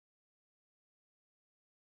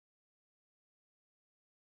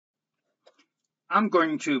I'm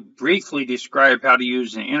going to briefly describe how to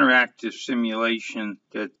use an interactive simulation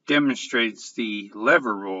that demonstrates the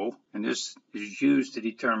lever rule, and this is used to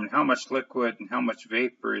determine how much liquid and how much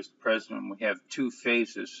vapor is present when we have two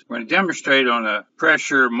phases. We're going to demonstrate on a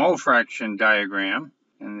pressure mole fraction diagram,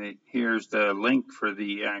 and here's the link for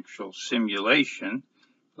the actual simulation.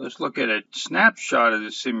 Let's look at a snapshot of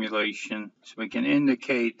the simulation so we can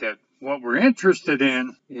indicate that what we're interested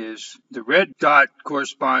in is the red dot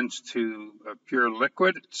corresponds to a pure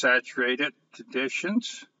liquid, saturated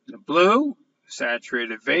conditions. The blue,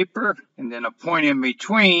 saturated vapor, and then a point in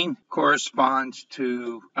between corresponds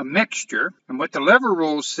to a mixture. And what the lever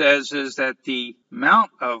rule says is that the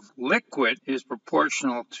amount of liquid is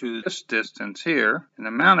proportional to this distance here, and the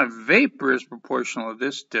amount of vapor is proportional to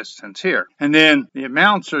this distance here. And then the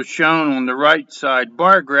amounts are shown on the right side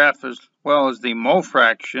bar graph as well as the mole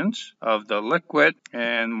fractions of the liquid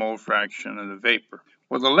and mole fraction of the vapor.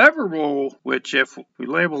 Well, the lever rule, which if we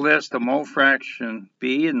label this the mole fraction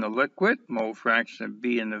B in the liquid, mole fraction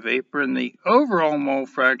B in the vapor, and the overall mole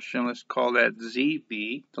fraction, let's call that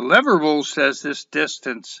ZB. The lever rule says this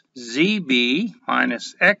distance ZB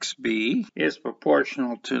minus XB is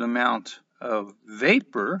proportional to the amount of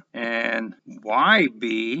vapor, and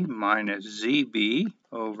YB minus ZB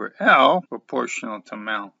over L proportional to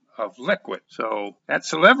amount of liquid. So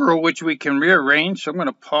that's the lever rule, which we can rearrange. So I'm going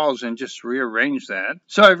to pause and just rearrange that.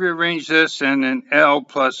 So I've rearranged this, and then L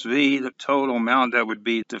plus V, the total amount, that would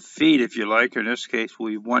be the feed, if you like. In this case,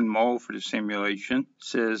 we 1 mole for the simulation. It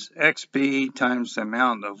says XB times the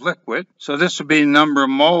amount of liquid. So this would be the number of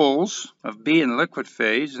moles of B in the liquid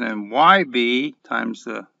phase, and then YB times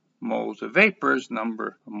the moles of vapors,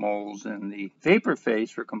 number of moles in the vapor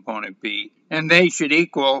phase for component B, and they should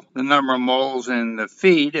equal the number of moles in the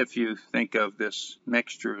feed, if you think of this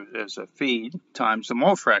mixture as a feed, times the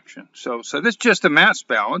mole fraction. So this is just a mass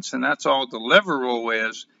balance, and that's all the lever rule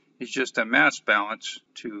is. It's just a mass balance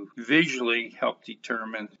to visually help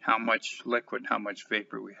determine how much liquid, how much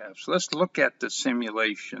vapor we have. So let's look at the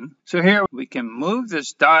simulation. So here we can move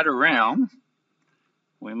this dot around.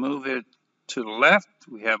 We move it to the left,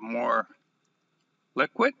 we have more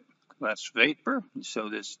liquid, less vapor. So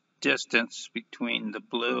this distance between the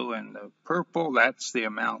blue and the purple, that's the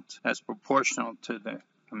amount that's proportional to the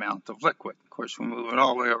amount of liquid. Of course, we move it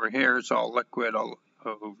all the way over here, it's all liquid, all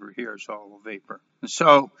over here is all vapor. And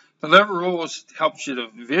so the lever rule helps you to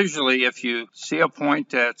visually, if you see a point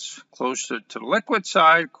that's closer to the liquid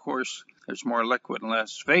side, of course, there's more liquid and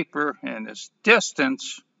less vapor, and this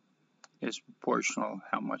distance is proportional to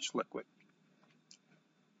how much liquid.